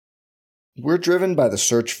We're driven by the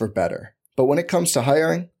search for better. But when it comes to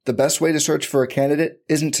hiring, the best way to search for a candidate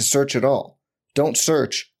isn't to search at all. Don't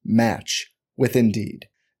search, match with Indeed.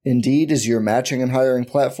 Indeed is your matching and hiring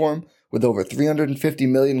platform with over 350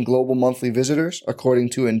 million global monthly visitors,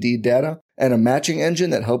 according to Indeed data, and a matching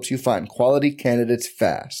engine that helps you find quality candidates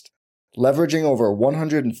fast. Leveraging over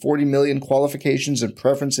 140 million qualifications and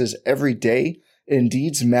preferences every day,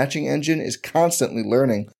 Indeed's matching engine is constantly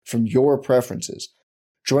learning from your preferences.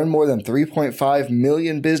 Join more than 3.5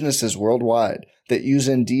 million businesses worldwide that use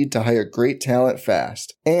Indeed to hire great talent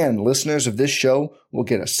fast. And listeners of this show will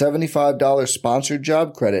get a $75 sponsored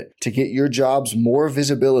job credit to get your jobs more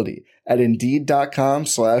visibility at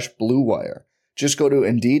Indeed.com/Blue Wire. Just go to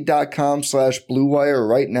Indeed.com/Blue Wire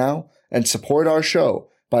right now and support our show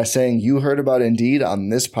by saying you heard about Indeed on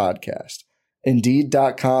this podcast.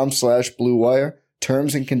 Indeed.com/Blue Wire.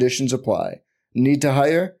 Terms and conditions apply. Need to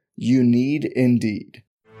hire? You need Indeed.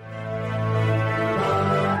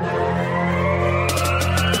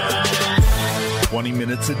 "20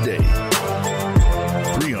 minutes a day,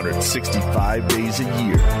 365 days a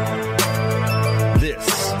year." This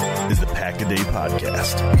is the Pack-A-Day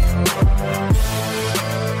Podcast.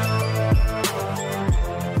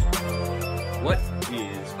 What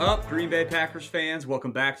is up, Green Bay Packers fans?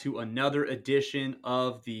 Welcome back to another edition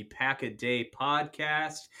of the Pack-A-Day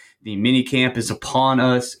Podcast. The Minicamp is upon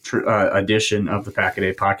us edition of the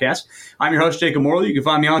Pack-A-Day Podcast. I'm your host, Jacob Morley. You can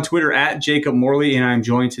find me on Twitter at Jacob Morley, and I'm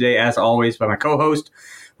joined today, as always, by my co-host,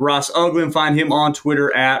 Ross Uglum. Find him on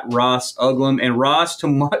Twitter at Ross Uglum. And Ross,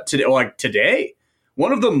 today,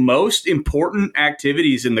 one of the most important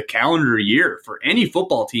activities in the calendar year for any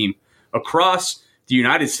football team across the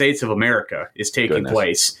United States of America is taking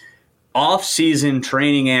place. Off-season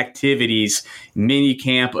training activities,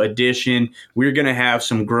 minicamp edition. We're going to have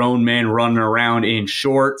some grown men running around in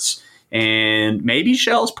shorts and maybe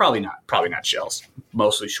shells. Probably not shells.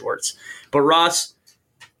 Mostly shorts. But Ross,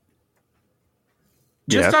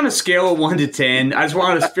 just on a scale of 1 to 10, I just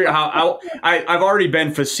want to figure how I've already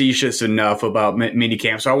been facetious enough about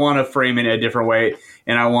minicamp, so I want to frame it in a different way,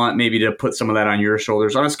 and I want maybe to put some of that on your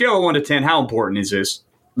shoulders. On a scale of 1 to 10, how important is this,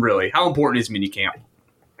 really? How important is minicamp?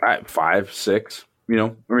 5, 6.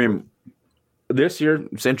 This year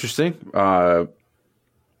it's interesting.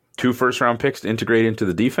 2 first-round picks to integrate into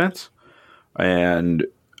the defense, and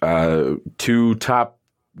 2 top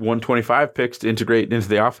 125 picks to integrate into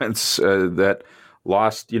the offense that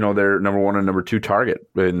lost, their number 1 and number 2 target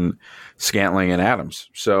in Scantling and Adams.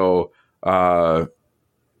 So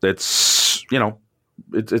it's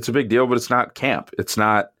it's a big deal, but it's not camp. It's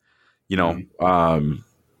not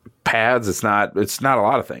pads. It's not a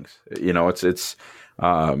lot of things. It's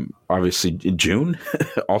obviously in June.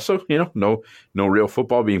 Also, no real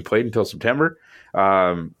football being played until September.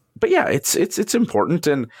 But yeah, it's important,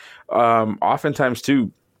 and oftentimes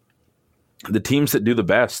too, the teams that do the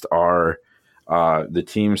best are the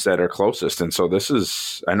teams that are closest. And so this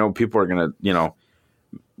is, I know people are going to,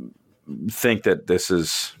 think that this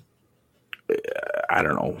is, I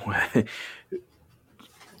don't know,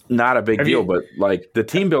 not a big deal, but like the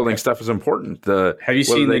team building stuff is important. Have you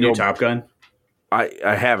seen the new Top Gun? I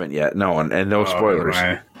haven't yet. No, and no spoilers.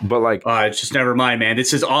 Right. But it's just never mind, man.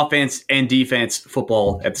 This is offense and defense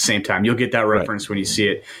football at the same time. You'll get that reference when you see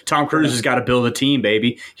it. Tom Cruise has got to build a team,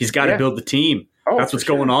 baby. He's got to build the team. That's what's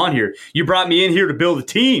going on here. You brought me in here to build a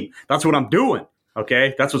team. That's what I'm doing.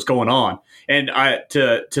 Okay, that's what's going on. And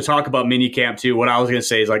to talk about minicamp too, what I was going to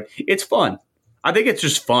say is it's fun. I think it's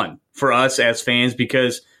just fun for us as fans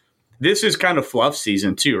because this is kind of fluff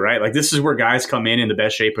season too, right? This is where guys come in the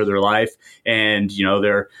best shape of their life, and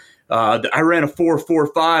they're. I ran a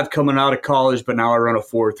 4.45 coming out of college, but now I run a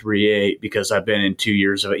 4.38 because I've been in 2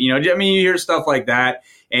 years of it. You hear stuff like that,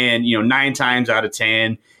 and 9 times out of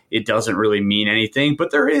 10. It doesn't really mean anything,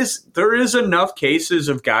 but there is enough cases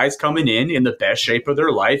of guys coming in the best shape of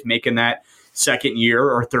their life, making that second year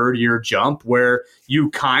or third year jump where you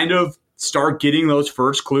kind of start getting those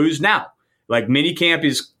first clues now. Minicamp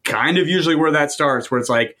is kind of usually where that starts, where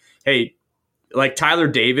it's hey, Tyler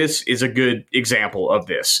Davis is a good example of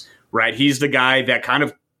this, right? He's the guy that kind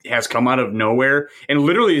of has come out of nowhere and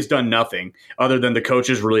literally has done nothing other than the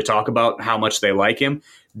coaches really talk about how much they like him.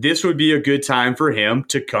 This would be a good time for him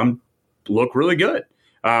to come look really good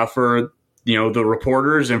for the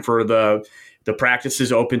reporters and for the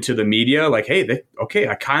practices open to the media. I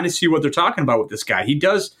kind of see what they're talking about with this guy.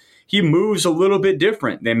 He moves a little bit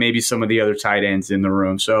different than maybe some of the other tight ends in the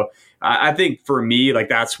room. So I think for me,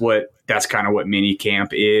 that's kind of what mini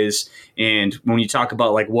camp is. And when you talk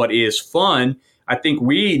about what is fun, I think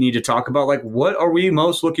we need to talk about what are we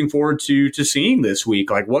most looking forward to seeing this week?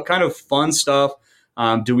 What kind of fun stuff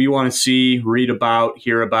do we want to see, read about,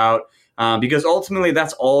 hear about? Because ultimately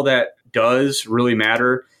that's all that does really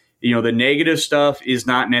matter. The negative stuff is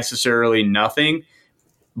not necessarily nothing,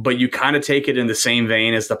 but you kind of take it in the same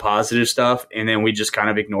vein as the positive stuff, and then we just kind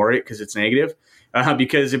of ignore it because it's negative.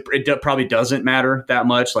 Because it probably doesn't matter that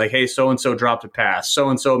much. Like, hey, so-and-so dropped a pass,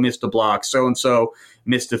 so-and-so missed a block, so-and-so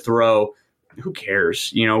missed a throw. Who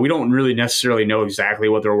cares? We don't really necessarily know exactly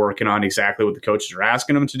what they're working on, exactly what the coaches are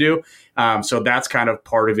asking them to do. So that's kind of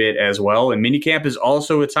part of it as well. And minicamp is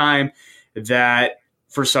also a time that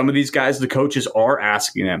for some of these guys, the coaches are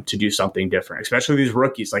asking them to do something different, especially these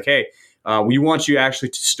rookies. Like, hey, we want you actually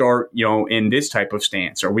to start, in this type of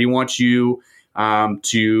stance, or we want you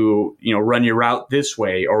to run your route this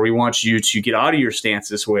way, or we want you to get out of your stance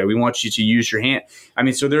this way. We want you to use your hand. I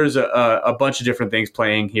mean, so there's a bunch of different things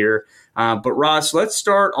playing here. But Ross, let's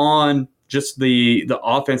start on just the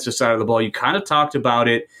offensive side of the ball. You kind of talked about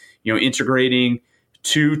it, integrating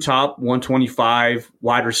 2 top 125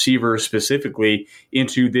 wide receivers specifically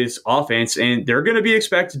into this offense, and they're going to be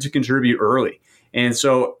expected to contribute early. And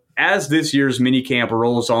so as this year's minicamp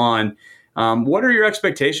rolls on, what are your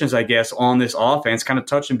expectations, I guess, on this offense, kind of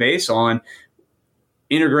touching base on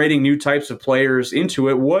integrating new types of players into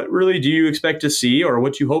it? What really do you expect to see, or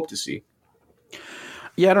what you hope to see?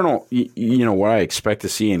 Yeah, I don't know, what I expect to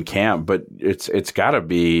see in camp, but it's got to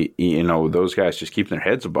be, those guys just keeping their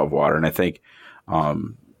heads above water. And I think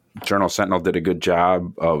Journal Sentinel did a good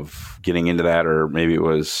job of getting into that, or maybe it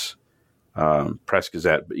was Press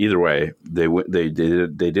Gazette. But either way, they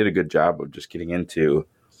did a good job of just getting into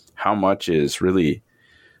how much is really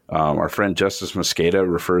our friend Justice Mosqueda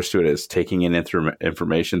refers to it as taking in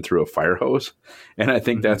information through a fire hose. And I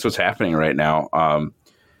think that's what's happening right now.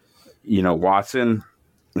 Watson,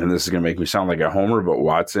 and this is going to make me sound like a homer, but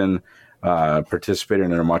Watson participated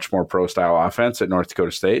in a much more pro-style offense at North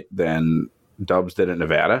Dakota State than Dubs did at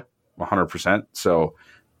Nevada, 100%. So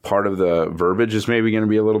part of the verbiage is maybe going to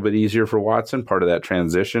be a little bit easier for Watson. Part of that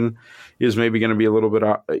transition is maybe going to be a little bit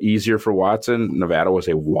easier for Watson. Nevada was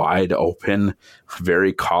a wide open,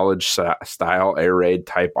 very college-style air raid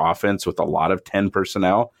type offense with a lot of 10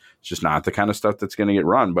 personnel. It's just not the kind of stuff that's going to get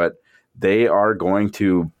run, but they are going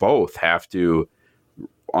to both have to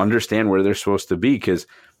understand where they're supposed to be, because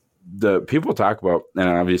the people talk about, and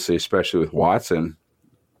obviously especially with Watson,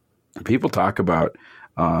 people talk about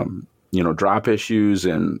drop issues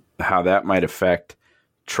and how that might affect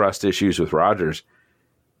trust issues with Rodgers.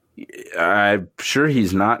 I'm sure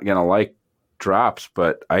he's not going to like drops,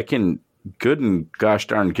 but I can good and gosh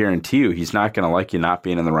darn guarantee you he's not going to like you not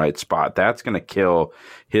being in the right spot. That's going to kill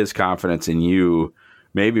his confidence in you.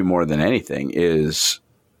 Maybe more than anything is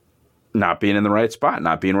not being in the right spot,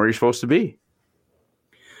 not being where you're supposed to be.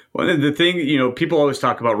 Well, the thing, people always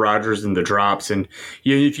talk about Rodgers and the drops, and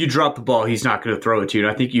if you drop the ball, he's not going to throw it to you.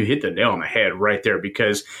 And I think you hit the nail on the head right there,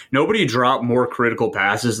 because nobody dropped more critical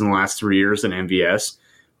passes in the last 3 years than MVS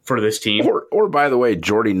for this team. Or by the way,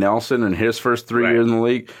 Jordy Nelson in his first 3 years in the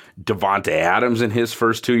league, Devonta Adams in his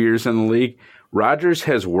first 2 years in the league. Rodgers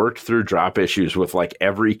has worked through drop issues with like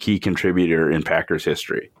every key contributor in Packers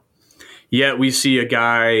history. Yet we see a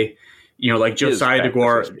guy, like Josiah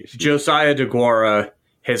DeGuara. Josiah DeGuara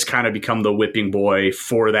has kind of become the whipping boy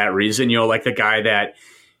for that reason. Like the guy that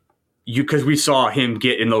because we saw him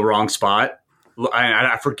get in the wrong spot.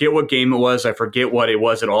 I forget what game it was. I forget what it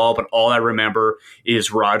was at all. But all I remember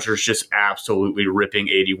is Rodgers just absolutely ripping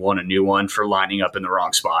 81 a new one for lining up in the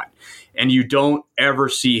wrong spot. And you don't ever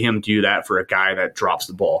see him do that for a guy that drops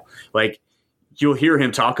the ball. Like, you'll hear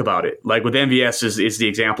him talk about it. Like with MVS is the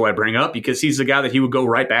example I bring up, because he's the guy that he would go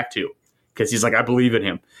right back to, because he's like, I believe in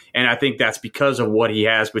him. And I think that's because of what he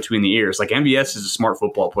has between the ears. Like, MVS is a smart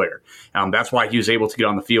football player. That's why he was able to get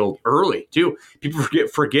on the field early, too. People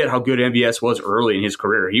forget how good MVS was early in his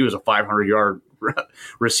career. He was a 500-yard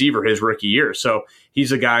receiver his rookie year. So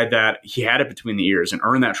he's a guy that he had it between the ears and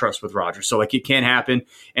earned that trust with Rodgers. So, like, it can happen.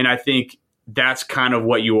 And I think that's kind of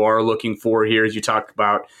what you are looking for here, as you talk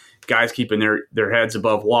about guys keeping their heads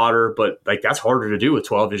above water. But, like, that's harder to do with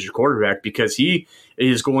 12 as your quarterback, because he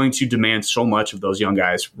is going to demand so much of those young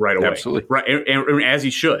guys right away. Absolutely. Right. And as he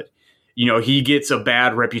should. He gets a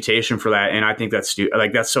bad reputation for that, and I think that's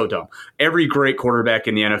that's so dumb. Every great quarterback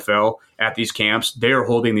in the NFL at these camps, they're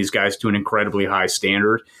holding these guys to an incredibly high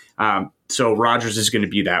standard. So Rodgers is going to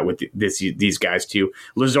be that with these guys too.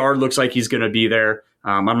 Lazard looks like he's going to be there.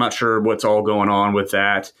 I'm not sure what's all going on with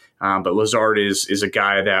that, but Lazard is a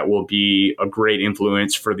guy that will be a great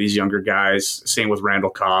influence for these younger guys. Same with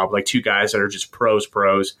Randall Cobb, like two guys that are just pros,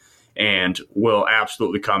 and will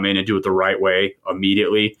absolutely come in and do it the right way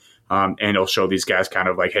immediately. And it'll show these guys kind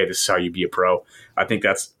of like, hey, this is how you be a pro. I think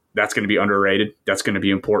that's that's going to be underrated. That's going to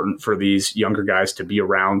be important for these younger guys to be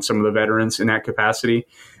around some of the veterans in that capacity.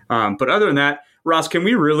 But other than that, Ross, can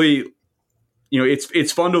we really,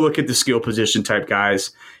 it's fun to look at the skill position type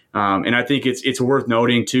guys. And I think it's worth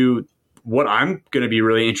noting too, what I'm going to be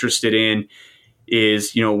really interested in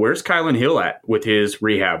is, where's Kylan Hill at with his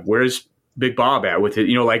rehab? Where's Big Bob at with it?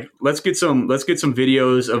 Let's get some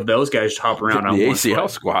videos of those guys hopping around on the one ACL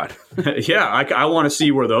foot. Squad. Yeah, I want to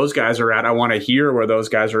see where those guys are at. I want to hear where those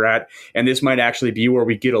guys are at, and this might actually be where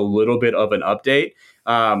we get a little bit of an update.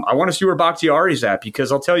 I want to see where Bakhtiari's at,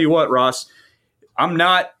 because I'll tell you what, Ross, I'm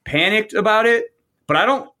not panicked about it, but I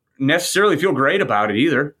don't necessarily feel great about it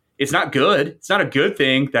either. It's not good. It's not a good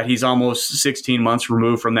thing that he's almost 16 months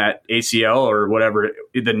removed from that ACL or whatever,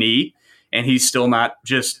 the knee, and he's still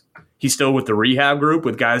with the rehab group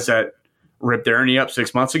with guys that ripped their knee up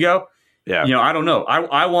 6 months ago. Yeah. I don't know.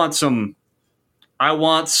 I want some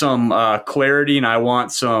clarity, and I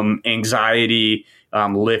want some anxiety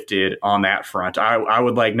lifted on that front. I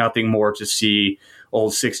would like nothing more to see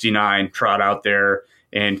old 69 trot out there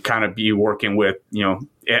and kind of be working with,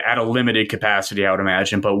 at a limited capacity, I would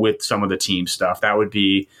imagine, but with some of the team stuff. That would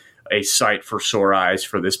be a sight for sore eyes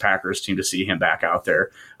for this Packers team to see him back out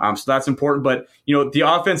there. So that's important. But, the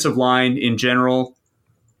offensive line in general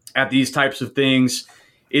at these types of things,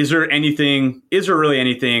 is there really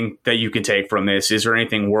anything that you can take from this? Is there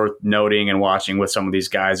anything worth noting and watching with some of these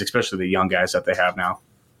guys, especially the young guys that they have now?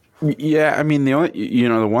 Yeah, I mean,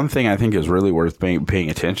 the one thing I think is really worth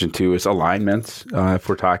paying attention to is alignments. If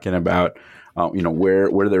we're talking about,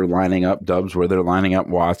 where they're lining up Dubs, where they're lining up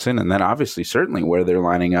Watson, and then obviously certainly where they're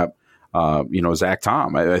lining up, Zach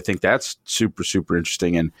Tom. I think that's super, super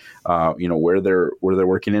interesting. And, where they're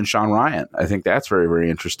working in Sean Ryan, I think that's very,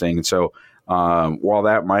 very interesting. And so while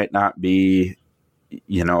that might not be,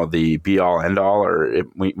 the be all end all, or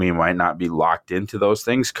we might not be locked into those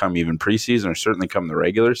things come even preseason or certainly come the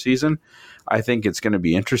regular season, I think it's going to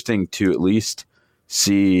be interesting to at least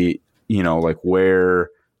see, where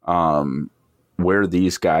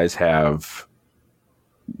these guys have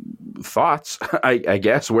thoughts, I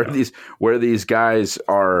guess, where these guys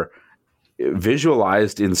are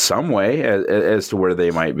visualized in some way as to where they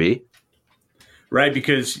might be. Right,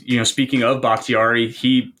 because, speaking of Bakhtiari,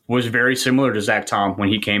 he was very similar to Zach Tom when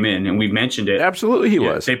he came in, and we mentioned it. Absolutely, he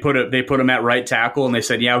was. They put him at right tackle, and they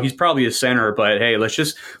said, he's probably a center, but hey, let's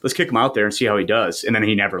kick him out there and see how he does. And then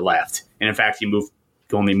he never left. And in fact, the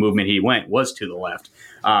only movement he went was to the left.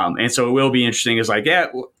 And so it will be interesting. It's like,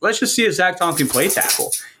 let's just see if Zach Tom can play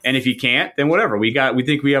tackle. And if he can't, then whatever. We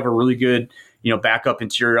think we have a really good, backup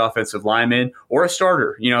interior offensive lineman or a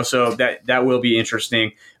starter, so that will be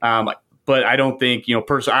interesting. But I don't think,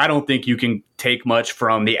 personally, I don't think you can take much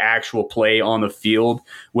from the actual play on the field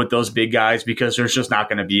with those big guys, because there's just not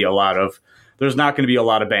going to be a lot of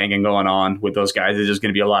banging going on with those guys. There's just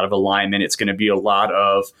going to be a lot of alignment. It's going to be a lot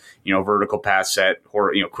of, vertical pass set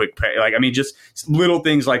or, quick pay. Just little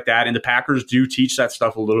things like that. And the Packers do teach that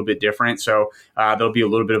stuff a little bit different. So there'll be a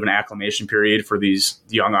little bit of an acclimation period for these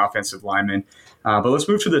young offensive linemen. But let's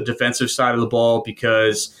move to the defensive side of the ball,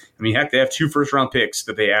 because, heck, they have 2 first-round picks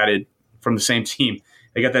that they added from the same team.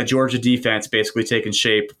 They got that Georgia defense basically taking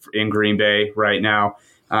shape in Green Bay right now.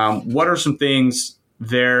 What are some things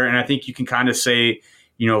there? And I think you can kind of say,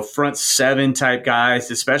 front 7 type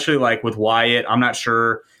guys, especially like with Wyatt. I'm not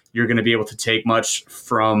sure you're going to be able to take much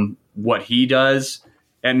from what he does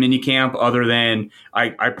at minicamp, other than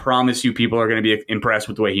I promise you people are going to be impressed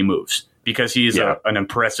with the way he moves, because he is an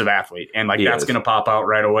impressive athlete. And that's going to pop out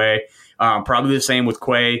right away. Probably the same with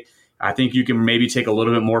Quay. I think you can maybe take a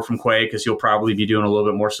little bit more from Quay, because you'll probably be doing a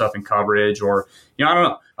little bit more stuff in coverage, or, I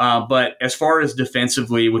don't know. But as far as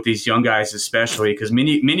defensively with these young guys, especially, because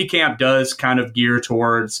minicamp does kind of gear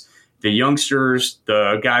towards the youngsters,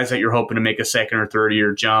 the guys that you're hoping to make a 2nd or 3rd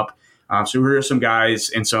year jump. So here are some guys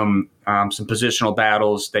and some positional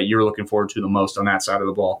battles that you're looking forward to the most on that side of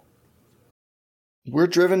the ball. We're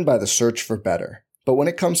driven by the search for better. But when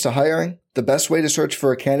it comes to hiring, the best way to search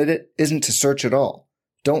for a candidate isn't to search at all.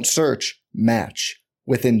 Don't search, match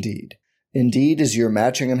with Indeed. Indeed is your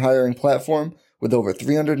matching and hiring platform with over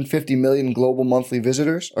 350 million global monthly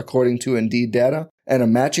visitors, according to Indeed data, and a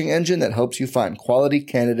matching engine that helps you find quality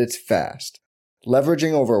candidates fast.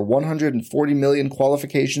 Leveraging over 140 million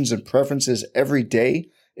qualifications and preferences every day,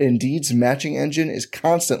 Indeed's matching engine is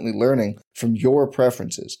constantly learning from your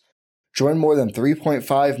preferences. Join more than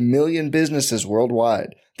 3.5 million businesses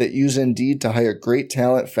worldwide that use Indeed to hire great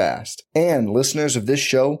talent fast. And listeners of this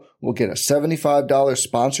show will get a $75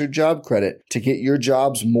 sponsored job credit to get your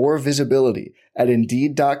jobs more visibility at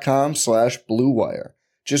Indeed.com/Blue Wire.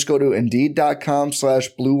 Just go to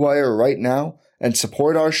Indeed.com/Blue Wire right now and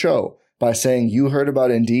support our show by saying you heard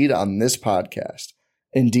about Indeed on this podcast.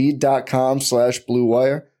 Indeed.com/Blue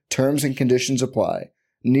Wire. Terms and conditions apply.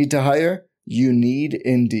 Need to hire? You need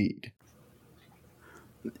Indeed.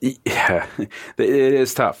 Yeah, it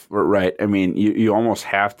is tough, right? I mean, you almost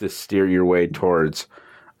have to steer your way towards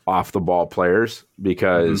off the ball players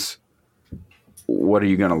because what are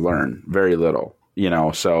you going to learn? Very little,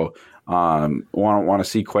 So want to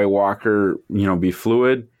see Quay Walker, be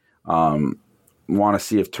fluid. Want to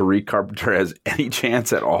see if Tariq Carpenter has any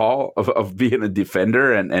chance at all of being a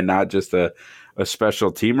defender and not just a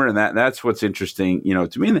special teamer. And that's what's interesting,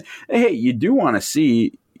 to me. And, hey, you do want to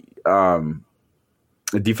see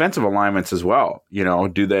defensive alignments as well.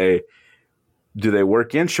 Do they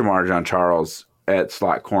work in Shamar Jean-Charles at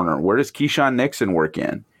slot corner? Where does Keyshawn Nixon work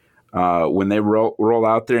in? When they roll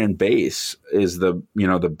out there in base, is the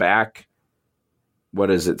back,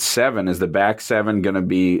 what is it, 7? Is the back 7 going to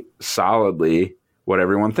be solidly what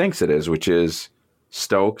everyone thinks it is, which is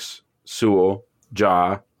Stokes, Sewell,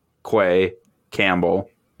 Ja, Quay, Campbell,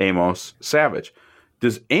 Amos, Savage?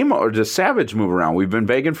 Does Savage move around? We've been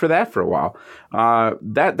begging for that for a while.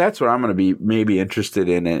 That's what I'm going to be maybe interested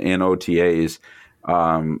in OTAs.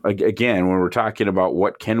 Again, when we're talking about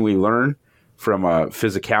what can we learn from a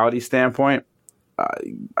physicality standpoint,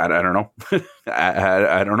 I don't know.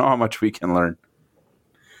 I don't know how much we can learn.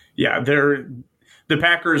 Yeah, the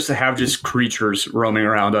Packers have just creatures roaming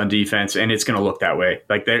around on defense, and it's going to look that way.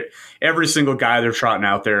 Like every single guy they're trotting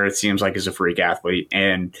out there, it seems like, is a freak athlete,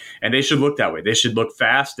 and they should look that way. They should look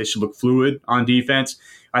fast. They should look fluid on defense.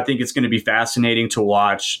 I think it's going to be fascinating to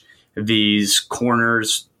watch these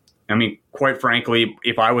corners. I mean, quite frankly,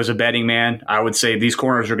 if I was a betting man, I would say these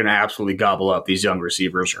corners are going to absolutely gobble up these young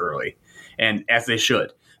receivers early, and as they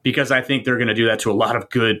should, because I think they're going to do that to a lot of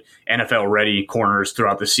good NFL-ready corners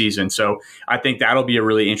throughout the season. So I think that'll be a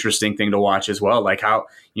really interesting thing to watch as well, like how,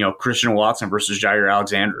 Christian Watson versus Jair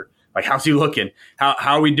Alexander. Like, how's he looking? How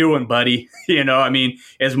are we doing, buddy? I mean,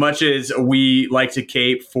 as much as we like to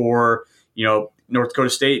cape for, North Dakota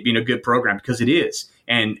State being a good program, because it is,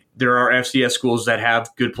 and there are FCS schools that have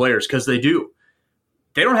good players because they do.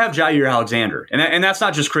 They don't have Jair Alexander, and that's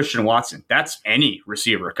not just Christian Watson. That's any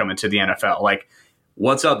receiver coming to the NFL. Like,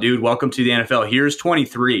 what's up, dude? Welcome to the NFL. Here's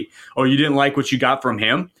 23. Oh, you didn't like what you got from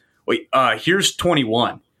him? Wait, here's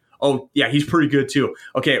 21. Oh, yeah, he's pretty good too.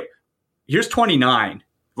 Okay, here's 29.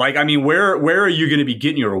 Like, I mean, where are you going to be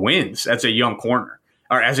getting your wins as a young corner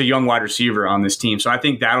or as a young wide receiver on this team? So I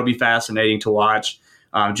think that'll be fascinating to watch,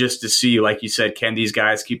 just to see, like you said, can these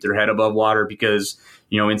guys keep their head above water? Because,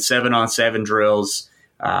 in 7-on-7 drills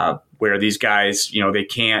where these guys, they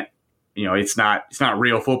can't, it's not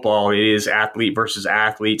real football. It is athlete versus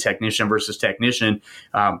athlete, technician versus technician.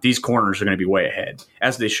 These corners are going to be way ahead,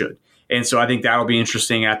 as they should. And so I think that'll be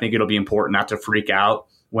interesting. I think it'll be important not to freak out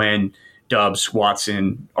when Dubs,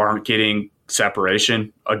 Watson aren't getting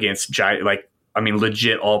separation against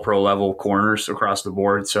legit all-pro level corners across the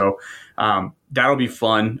board. So that'll be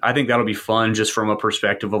fun. I think that'll be fun just from a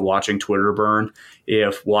perspective of watching Twitter burn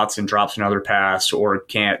if Watson drops another pass or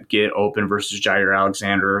can't get open versus Jair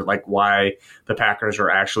Alexander, like why the Packers are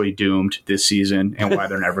actually doomed this season and why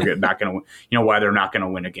they're never not going to, why they're not going to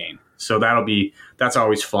win a game. So that's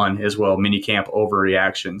always fun as well. Minicamp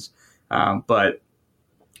overreactions. But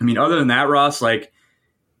I mean, other than that, Ross, like,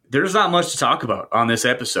 there's not much to talk about on this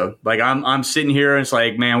episode. Like, I'm sitting here and it's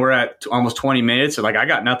like, man, we're at almost 20 minutes. And like, I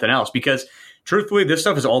got nothing else because truthfully, this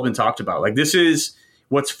stuff has all been talked about. Like, this is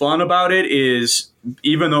what's fun about it is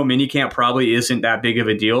even though minicamp probably isn't that big of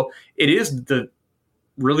a deal, it is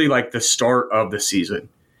really like the start of the season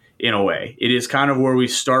in a way. It is kind of where we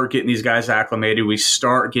start getting these guys acclimated. We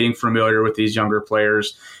start getting familiar with these younger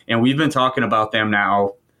players. And we've been talking about them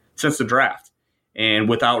now since the draft. And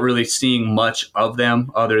without really seeing much of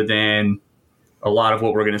them other than a lot of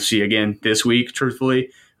what we're going to see again this week,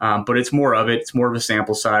 truthfully. But it's more of it. It's more of a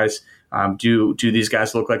sample size. Do these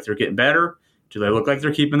guys look like they're getting better? Do they look like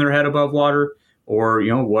they're keeping their head above water? Or,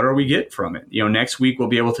 what are we getting from it? Next week we'll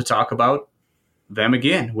be able to talk about them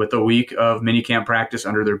again with a week of minicamp practice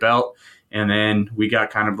under their belt. And then we got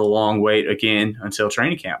kind of the long wait again until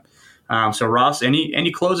training camp. So, Ross,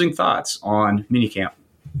 any closing thoughts on minicamp?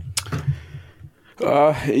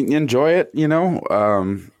 Enjoy it.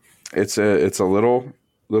 It's a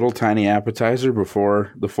little tiny appetizer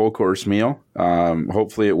before the full course meal.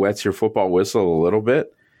 Hopefully it wets your football whistle a little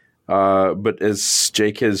bit. But as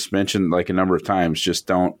Jake has mentioned like a number of times, just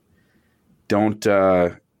don't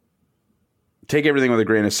take everything with a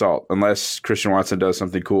grain of salt. Unless Christian Watson does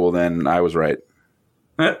something cool, then I was right.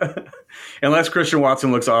 Unless Christian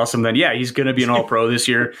Watson looks awesome, then yeah, he's going to be an All-Pro this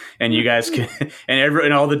year, and you guys can,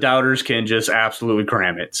 and all the doubters can just absolutely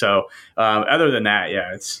cram it. So other than that,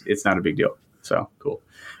 yeah, it's not a big deal. So cool.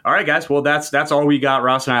 All right, guys. Well, that's all we got.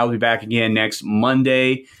 Ross and I will be back again next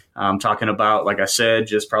Monday. Talking about, like I said,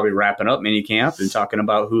 just probably wrapping up minicamp and talking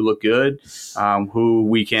about who looked good, who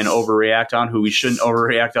we can overreact on, who we shouldn't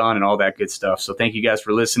overreact on, and all that good stuff. So thank you guys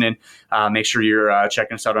for listening. Make sure you're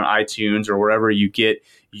checking us out on iTunes or wherever you get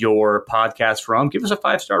your podcast from. Give us a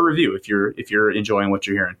 5-star review if you're enjoying what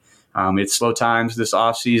you're hearing. It's slow times this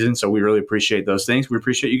off season, so we really appreciate those things. We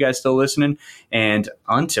appreciate you guys still listening. And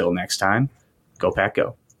until next time, go Pack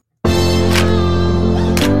Go.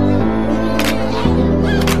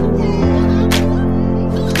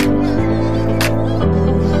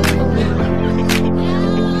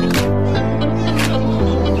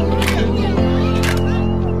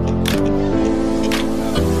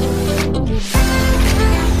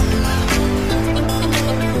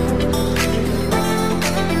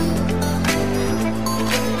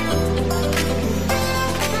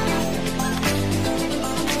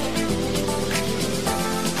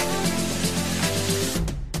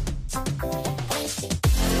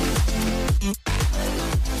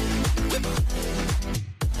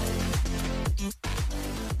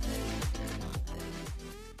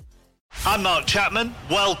 I'm Mark Chapman.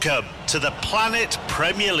 Welcome to the Planet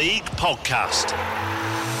Premier League podcast.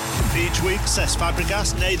 Each week, Cesc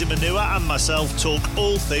Fabregas, Nader Manua and myself talk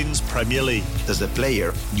all things Premier League. As a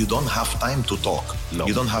player, you don't have time to talk. No.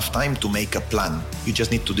 You don't have time to make a plan. You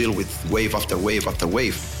just need to deal with wave after wave after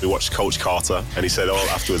wave. We watched Coach Carter and he said,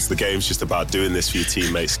 afterwards, the game's just about doing this for your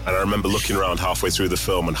teammates. And I remember looking around halfway through the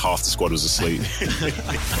film and half the squad was asleep.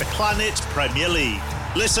 Planet Premier League.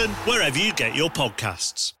 Listen wherever you get your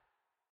podcasts.